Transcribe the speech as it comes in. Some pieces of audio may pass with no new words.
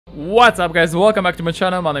What's up guys, welcome back to my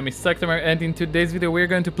channel. My name is Psychtimer and in today's video we're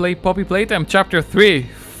going to play Poppy Playtime Chapter 3.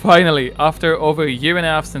 Finally, after over a year and a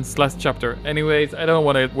half since last chapter. Anyways, I don't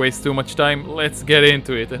want to waste too much time. Let's get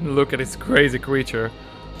into it and look at this crazy creature.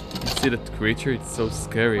 You see that creature? It's so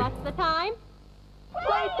scary. What's the time?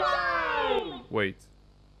 Playtime! Wait.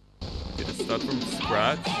 Did it start from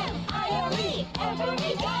scratch?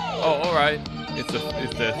 Oh, alright. It's the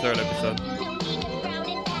third episode.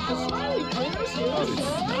 Oh, it's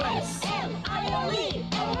nice.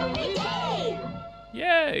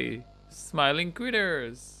 Yay! Smiling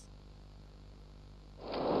critters.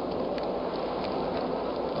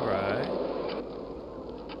 Alright.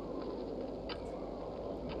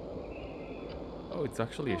 Oh, it's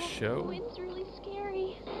actually a show? The wind's really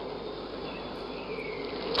scary.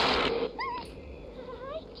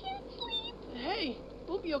 I can't sleep. Hey,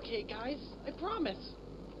 we'll be okay, guys. I promise.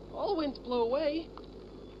 All winds blow away.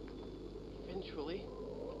 Eventually.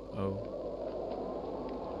 Oh.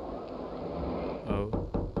 Oh.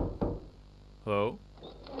 Hello?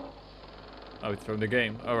 Oh, it's from the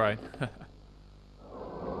game. Alright.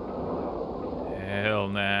 Hell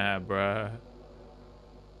nah, bruh.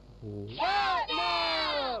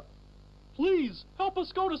 Catnap! Please, help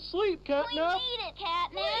us go to sleep, Catnap! We need it,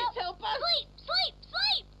 Catnap. Please help us! Sleep, sleep,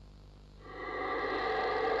 sleep!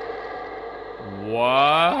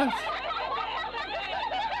 What?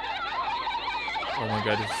 Oh my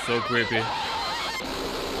god, it's so creepy.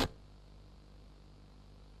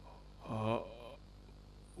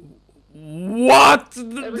 What?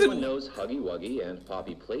 Everyone knows Huggy Wuggy and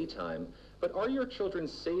Poppy Playtime, but are your children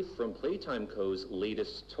safe from Playtime Co.'s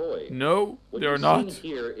latest toy? No, What they're you're not.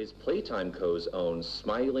 seeing here is Playtime Co.'s own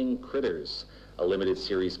Smiling Critters, a limited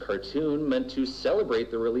series cartoon meant to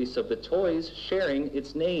celebrate the release of the toys sharing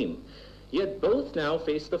its name. Yet both now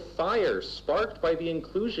face the fire sparked by the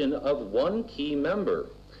inclusion of one key member.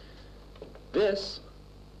 This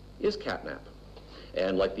is Catnap.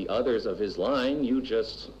 And like the others of his line, you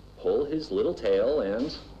just pull his little tail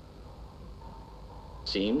and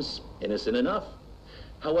seems innocent enough.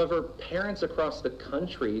 However, parents across the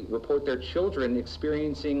country report their children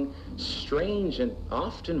experiencing strange and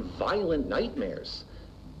often violent nightmares.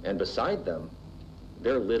 And beside them,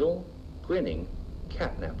 their little, grinning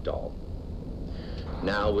Catnap doll.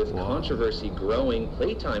 Now, with controversy growing,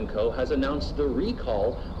 Playtime Co. has announced the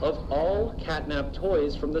recall of all Catnap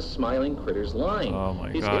toys from the Smiling Critters line. Oh my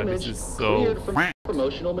His god, image this is so... cleared from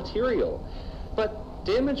promotional material. But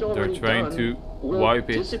damage already They're trying done, to will wipe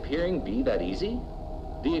it. disappearing be that easy?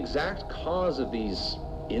 The exact cause of these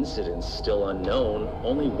incidents still unknown.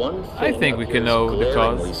 Only one thing I think we can appears know the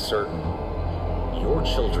glaringly cause. certain. Your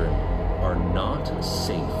children are not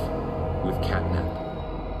safe with Catnap.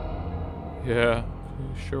 Yeah,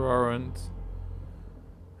 sure aren't.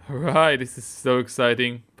 Alright, this is so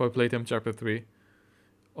exciting. Poppy Playtime Chapter 3.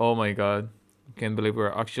 Oh my god. I can't believe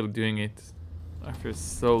we're actually doing it. After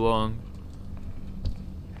so long.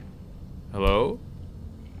 Hello?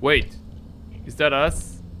 Wait. Is that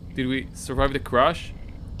us? Did we survive the crash?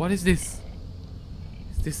 What is this?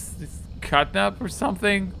 Is this Catnap or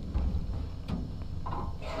something?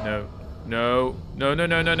 No. No. No, no,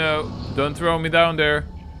 no, no, no. Don't throw me down there.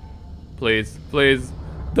 Please, please,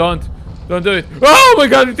 don't do it. Oh my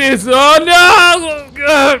god, it is! Oh no!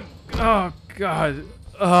 God. Oh god.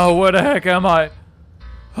 Oh, where the heck am I?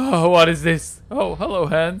 Oh, what is this? Oh, hello,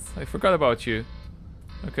 hands. I forgot about you.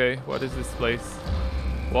 Okay, what is this place?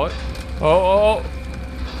 What? Oh,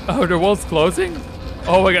 oh, the wall's closing?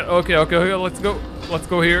 Oh my god, okay, okay, let's go. Let's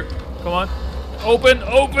go here. Come on. Open,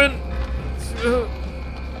 open!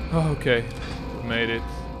 Okay, we made it.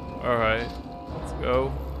 Alright, let's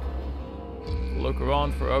go. Look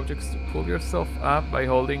around for objects to pull yourself up by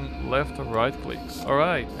holding left or right click.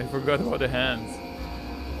 Alright, I forgot about the hands.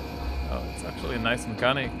 Oh, it's actually a nice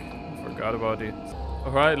mechanic. I forgot about it.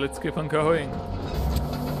 Alright, let's keep on going.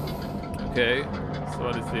 Okay, so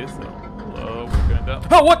what is this? Hello, we're going down.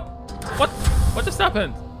 Oh, what? What? What just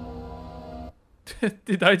happened?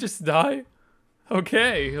 Did I just die?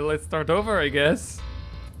 Okay, let's start over, I guess.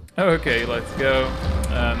 Okay, let's go.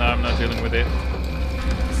 No, I'm not dealing with it.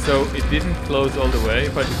 So it didn't close all the way,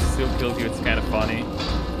 but it still killed you. It's kind of funny.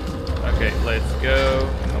 Okay, let's go.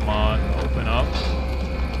 Come on, open up.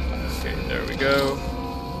 Okay, there we go.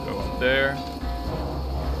 Go up there.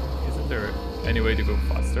 Isn't there any way to go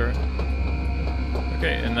faster?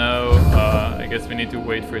 Okay, and now I guess we need to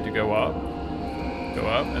wait for it to go up. Go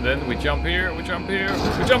up, and then we jump here, we jump here,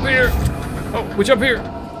 we jump here! Oh, we jump here!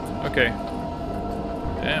 Okay.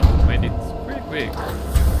 Damn, we made it pretty quick.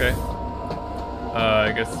 Okay.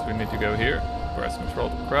 I guess we need to go here. Press control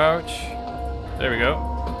to crouch. There we go.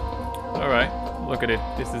 Alright, look at it.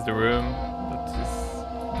 This is the room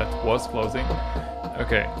that was closing.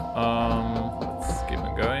 Okay, let's keep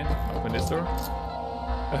on going. Open this door.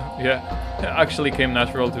 Yeah, it actually came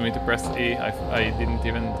natural to me to press E. I didn't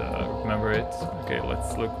even remember it. Okay,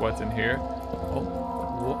 let's look what's in here.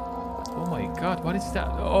 Oh my god, what is that?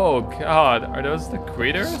 Oh god, are those the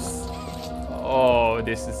critters? Oh,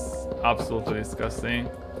 this is absolutely disgusting.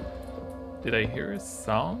 Did I hear a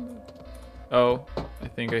sound? Oh, I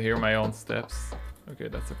think I hear my own steps. Okay,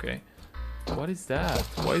 that's okay. What is that?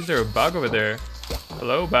 Why is there a bag over there?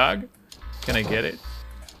 Hello, bag? Can I get it?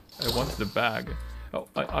 I want the bag. Oh,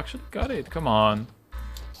 I actually got it. Come on.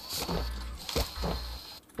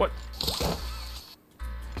 What?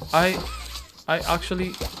 I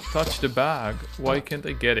actually touched the bag. Why can't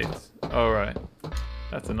I get it? Alright.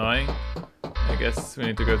 That's annoying. I guess we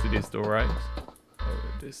need to go to this door, right? Oh,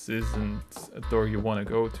 this isn't a door you want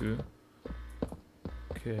to go to.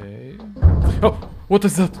 Okay. Oh! What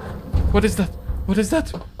is that? What is that? What is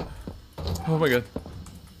that? Oh my god.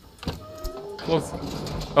 Close.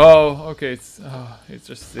 Oh, okay. It's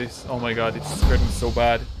just this. Oh my god, it scared me so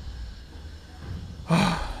bad.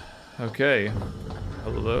 Okay.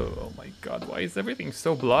 Hello. Oh my god, why is everything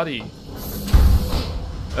so bloody?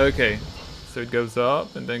 Okay. So it goes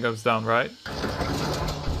up and then goes down, right?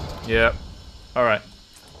 Yep. Alright.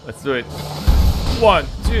 Let's do it. 1,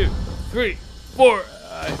 2, 3, 4.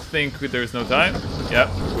 I think there's no time. Yep,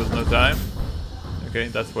 there was no time. Okay,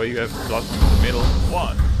 that's why you have to block in the middle.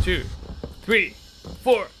 1, 2, 3,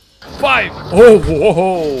 4, 5.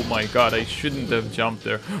 Oh my god, I shouldn't have jumped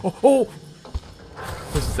there. Oh!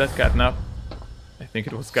 Was that catnap? I think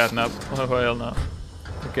it was catnap. Oh, well, no.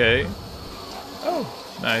 Okay. Oh,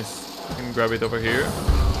 nice. You can grab it over here.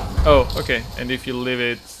 Oh, okay. And if you leave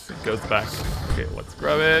it, it goes back. Okay, let's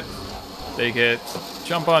grab it. Take it.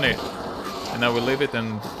 Jump on it. And now we leave it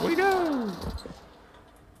and we go.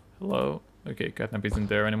 Hello. Okay, catnap isn't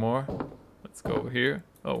there anymore. Let's go over here.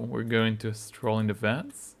 Oh, we're going to stroll in the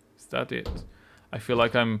vents. Is that it? I feel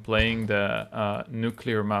like I'm playing the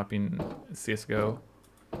nuclear map in CSGO.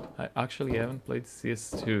 I actually haven't played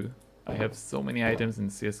CS2. I have so many items in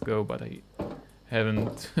CSGO, but I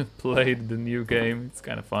haven't played the new game. It's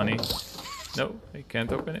kind of funny. No, I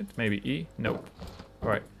can't open it. Maybe E? Nope.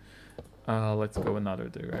 Alright. Let's go another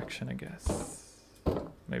direction, I guess.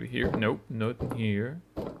 Maybe here? Nope, not here.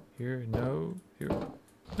 Here, no. Here.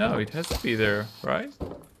 No, it has to be there, right?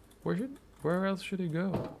 Where else should it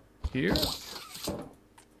go? Here?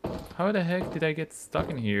 How the heck did I get stuck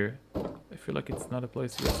in here? I feel like it's not a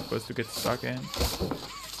place you're supposed to get stuck in.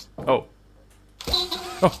 Oh.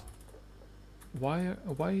 Oh!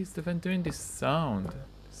 Why is the vent doing this sound?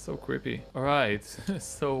 It's so creepy. Alright,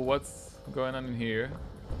 so what's going on in here?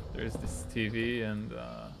 There's this TV and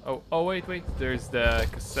oh wait, there's the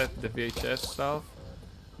cassette, the VHS stuff.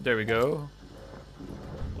 There we go.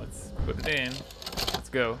 Let's put it in. Let's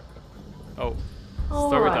go. Oh,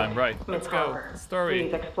 story time, right. Let's go. Story.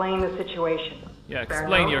 Please explain the situation. Yeah,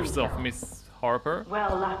 explain yourself, Miss Harper.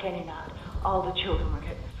 Well, like any night, all the children were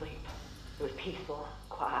getting asleep. It was peaceful,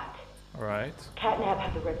 quiet. Alright. Catnap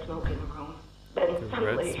had the red smoke in the room. Then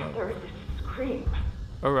suddenly there was this scream.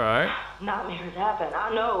 Alright. Nightmares happen,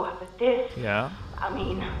 I know, but this... Yeah. I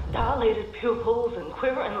mean, dilated pupils and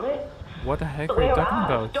quivering lips. What the heck are you talking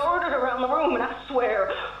about? Darted around the room, and I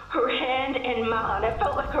swear, her hand in mine, it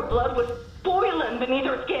felt like her blood was boiling beneath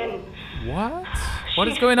her skin. What? What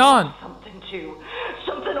is going on? Something too.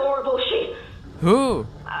 Something horrible. Who?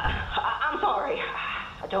 I'm sorry.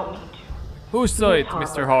 I don't mean to. Who saw it,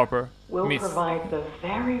 Mr. Harper? We'll provide the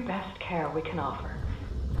very best care we can offer.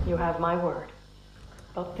 You have my word.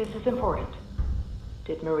 But this is important.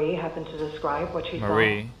 Did Marie happen to describe what she saw?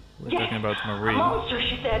 Marie. We're talking about Marie. A monster,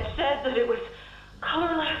 she said that it was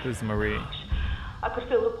colorless. Who's Marie? I could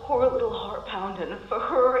feel the poor little heart pounding. For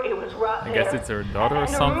her, it was right there. I guess it's her daughter or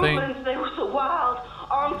something. Her movements, they were so wild.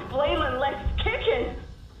 Arms flailing, legs kicking.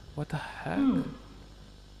 What the heck?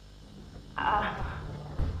 I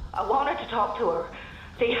wanted to talk to her,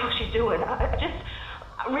 see how she's doing.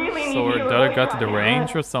 I really need so to hear her daughter got to right the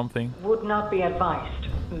range or something? Would not be advised,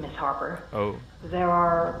 Miss Harper. Oh. There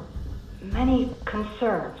are many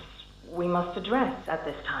concerns we must address at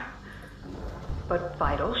this time. But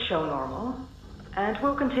vitals show normal, and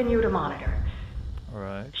we'll continue to monitor.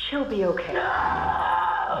 Alright. She'll be okay.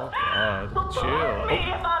 Oh god, chill.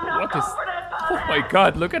 What is... Oh my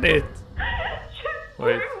god, look at it!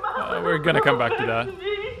 Wait, we're gonna come back to that.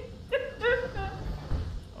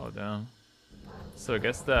 Oh damn. So I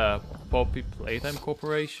guess the Poppy Playtime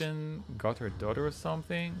Corporation got her daughter or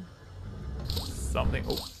something? Something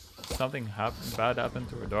bad happened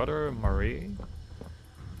to her daughter, Marie?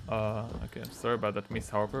 Okay, I'm sorry about that, Miss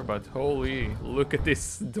Harper, but holy, look at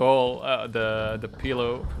this doll, the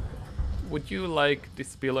pillow. Would you like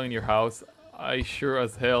this pillow in your house? I sure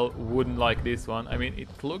as hell wouldn't like this one. I mean, it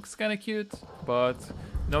looks kind of cute, but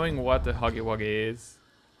knowing what the Huggy Wuggy is,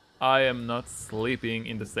 I am not sleeping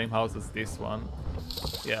in the same house as this one.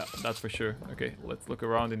 Yeah, that's for sure. Okay, let's look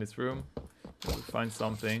around in this room. We'll find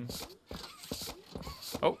something.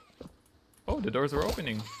 Oh! Oh, the doors are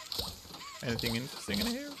opening. Anything interesting in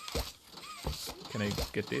here? Can I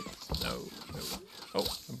get it? No, no. Oh,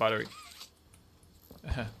 a battery.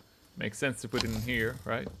 Makes sense to put it in here,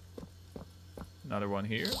 right? Another one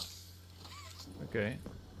here. Okay.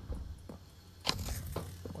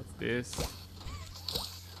 What's this?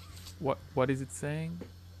 What is it saying?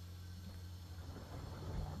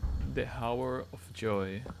 The Hour of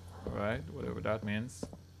Joy. Alright, whatever that means.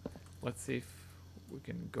 Let's see if we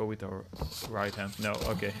can go with our right hand. No,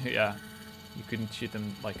 okay, yeah. You couldn't cheat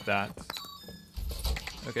them like that.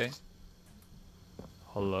 Okay.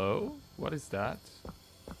 Hello? What is that?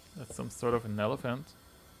 That's some sort of an elephant.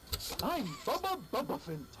 I'm Bubba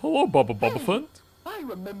Bubbaphant. Hello, Bubba Bubbaphant. I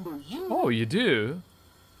remember you. Oh, you do?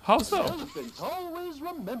 How so? Elephants always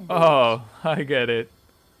remember. Oh, I get it.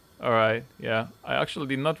 Alright, yeah. I actually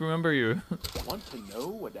did not remember you. Want to know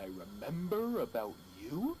what I remember about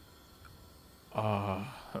you?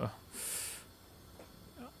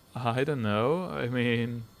 I don't know. I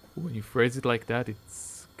mean, when you phrase it like that,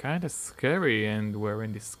 it's kind of scary, and we're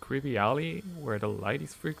in this creepy alley where the light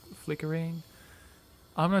is flickering.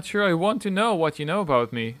 I'm not sure I want to know what you know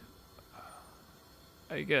about me.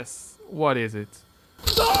 I guess, what is it?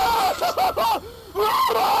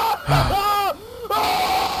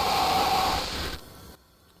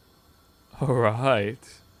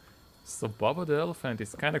 Alright. So Bubba the elephant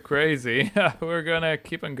is kind of crazy. We're gonna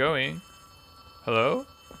keep on going. Hello?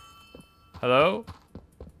 Hello?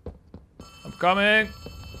 I'm coming!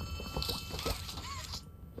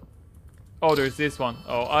 Oh, there's this one.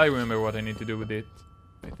 Oh, I remember what I need to do with it.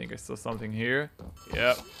 I think I saw something here.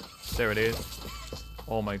 Yep. There it is.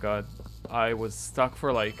 Oh my god. I was stuck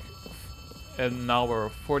for like an hour or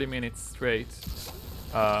 40 minutes straight.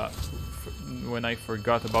 When I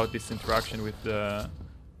forgot about this interaction with the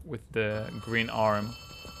green arm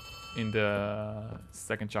in the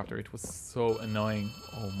second chapter. It was so annoying.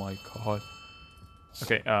 Oh my god.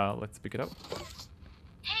 Okay, let's pick it up.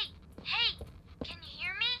 Hey, can you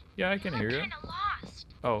hear me? Yeah, I can hear you. I'm kinda lost.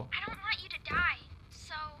 Oh, I don't want you to die,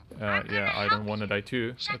 so yeah, I don't want to die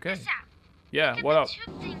too. Check Okay. this out. Yeah, Look at what the up?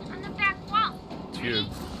 tube thing on the back wall. Tube.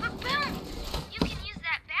 Look, boom! You can use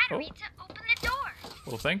that battery Oh. to open the door.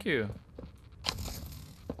 Well, thank you.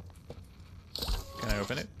 Can I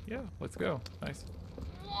open it? Yeah, let's go. Nice.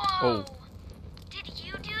 Whoa! Oh. Did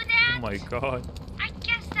you do that? Oh my god. I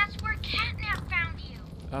guess that's where Catnap found you.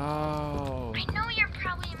 Oh. I know you're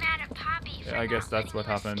probably mad at Poppy for Yeah, I guess not that's what letting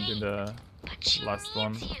you happened in escape, the but she last needs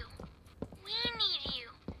one. You. We need you.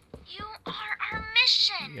 You are our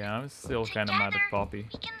mission. Yeah, I'm still kind of mad at Together, Poppy.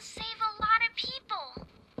 We can save a lot of people,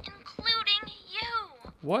 including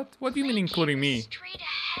you. What? What do you mean including me? Straight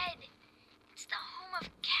ahead. It's the home of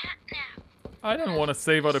Catnap. I don't want to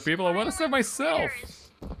save other people, I want to save myself.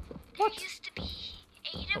 What? There used to be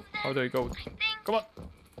 8 of them, How do I go? I think. Come on.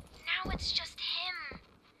 Now it's just him.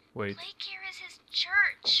 Wait, Playcare is his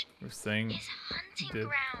church, you're saying his hunting the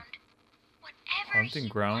ground. Whatever hunting he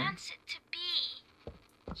ground? wants it to be.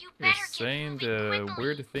 You You're better get saying moving the quickly.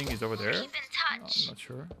 weird thing is over there? Keep in touch. I'm not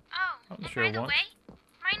sure. Oh, I'm and sure by the what. way,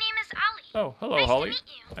 my name is Ali. Oh, hello, Nice to Holly. meet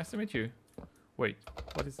you. Nice to meet you. Wait,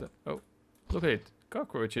 what is that? Oh, look at it.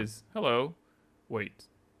 Cockroaches. Hello. Wait.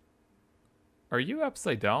 Are you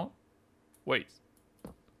upside down? Wait.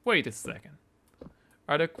 Wait a second.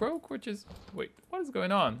 Are the cockroaches... Wait, what is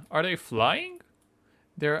going on? Are they flying?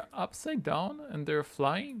 They're upside down and they're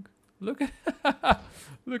flying? Look at...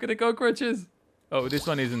 Look at the cockroaches. Oh, this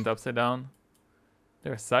one isn't upside down.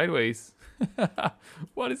 They're sideways.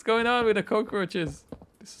 What is going on with the cockroaches?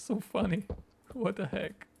 This is so funny. What the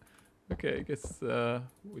heck? Okay, I guess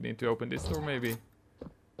we need to open this door maybe.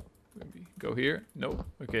 Maybe go here? No.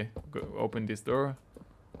 Okay, go open this door.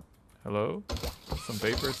 Hello? Some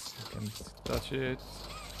papers. I can touch it.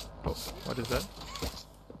 Oh, what is that?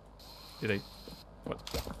 Did I...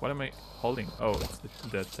 What am I holding? Oh, it's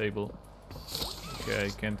the table. Okay, I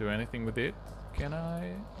can't do anything with it. Can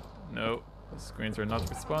I? No. The screens are not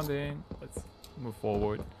responding. Let's move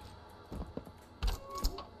forward.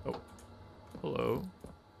 Oh. Hello.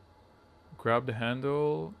 Grab the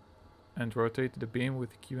handle and rotate the beam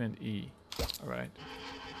with Q and E. Alright.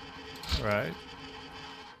 Alright.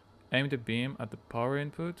 Aim the beam at the power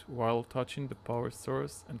input while touching the power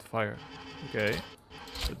source and fire. Okay.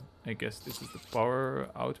 So I guess this is the power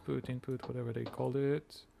output, input, whatever they called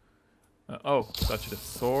it. Oh, touch the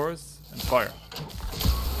source and fire.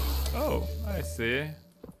 Oh, I see.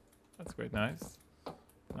 That's quite nice.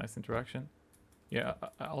 Nice interaction. Yeah,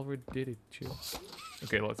 I already did it too.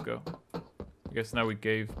 Okay, let's go. I guess now we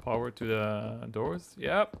gave power to the doors.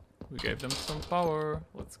 Yep, we gave them some power.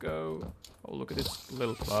 Let's go. Oh, look at these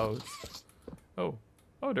little clouds. Oh,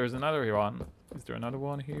 there's another one. Is there another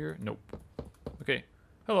one here? Nope. Okay.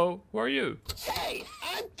 Hello, who are you? Hey,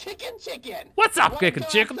 I'm Kickin' Chicken. What's up, Wanna Kickin' go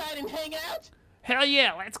Chicken? outside and hang out? Hell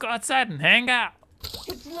yeah, let's go outside and hang out.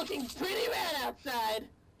 It's looking pretty rad outside.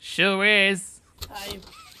 Sure is. I've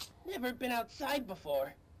never been outside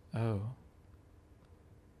before. Oh.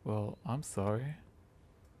 Well, I'm sorry.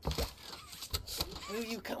 Will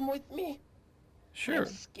you come with me? Sure. I'm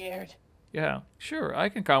scared. Yeah, sure, I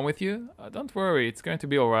can come with you. Don't worry, it's going to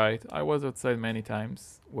be alright. I was outside many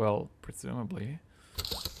times. Well, presumably.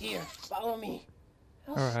 Here, follow me.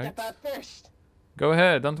 I'll Alright. step out first. Go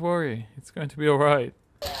ahead, don't worry. It's going to be alright.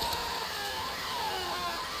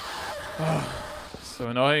 So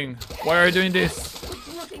annoying. Why are you doing this?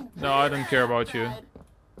 It's looking No, I don't pretty care rad about you. outside.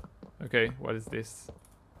 Okay, what is this?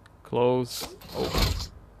 Close. Oh.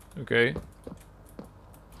 Okay.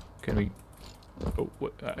 Can we... Oh,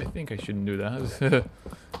 what? I think I shouldn't do that.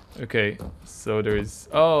 Okay, so there is...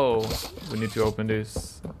 Oh, we need to open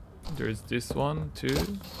this. There's this one, too.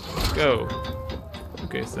 Go.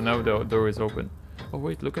 Okay, so now the door is open. Oh,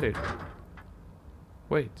 wait, look at it.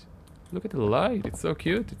 Wait. Look at the light. It's so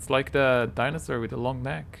cute. It's like the dinosaur with a long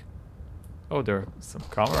neck. Oh, there are some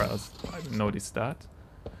cameras. I didn't notice that.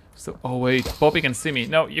 So, oh wait, Poppy can see me.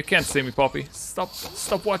 No, you can't see me, Poppy.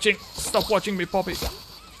 Stop watching. Stop watching me, Poppy.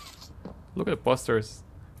 Look at the posters.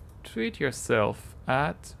 Treat yourself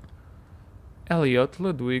at Elliot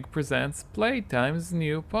Ludwig presents Playtime's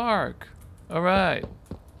new park. Alright.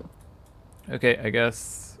 Okay, I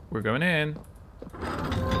guess we're going in.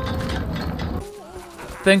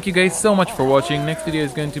 Thank you guys so much for watching. Next video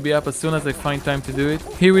is going to be up as soon as I find time to do it.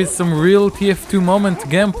 Here is some real TF2 moment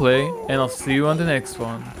gameplay, and I'll see you on the next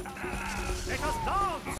one.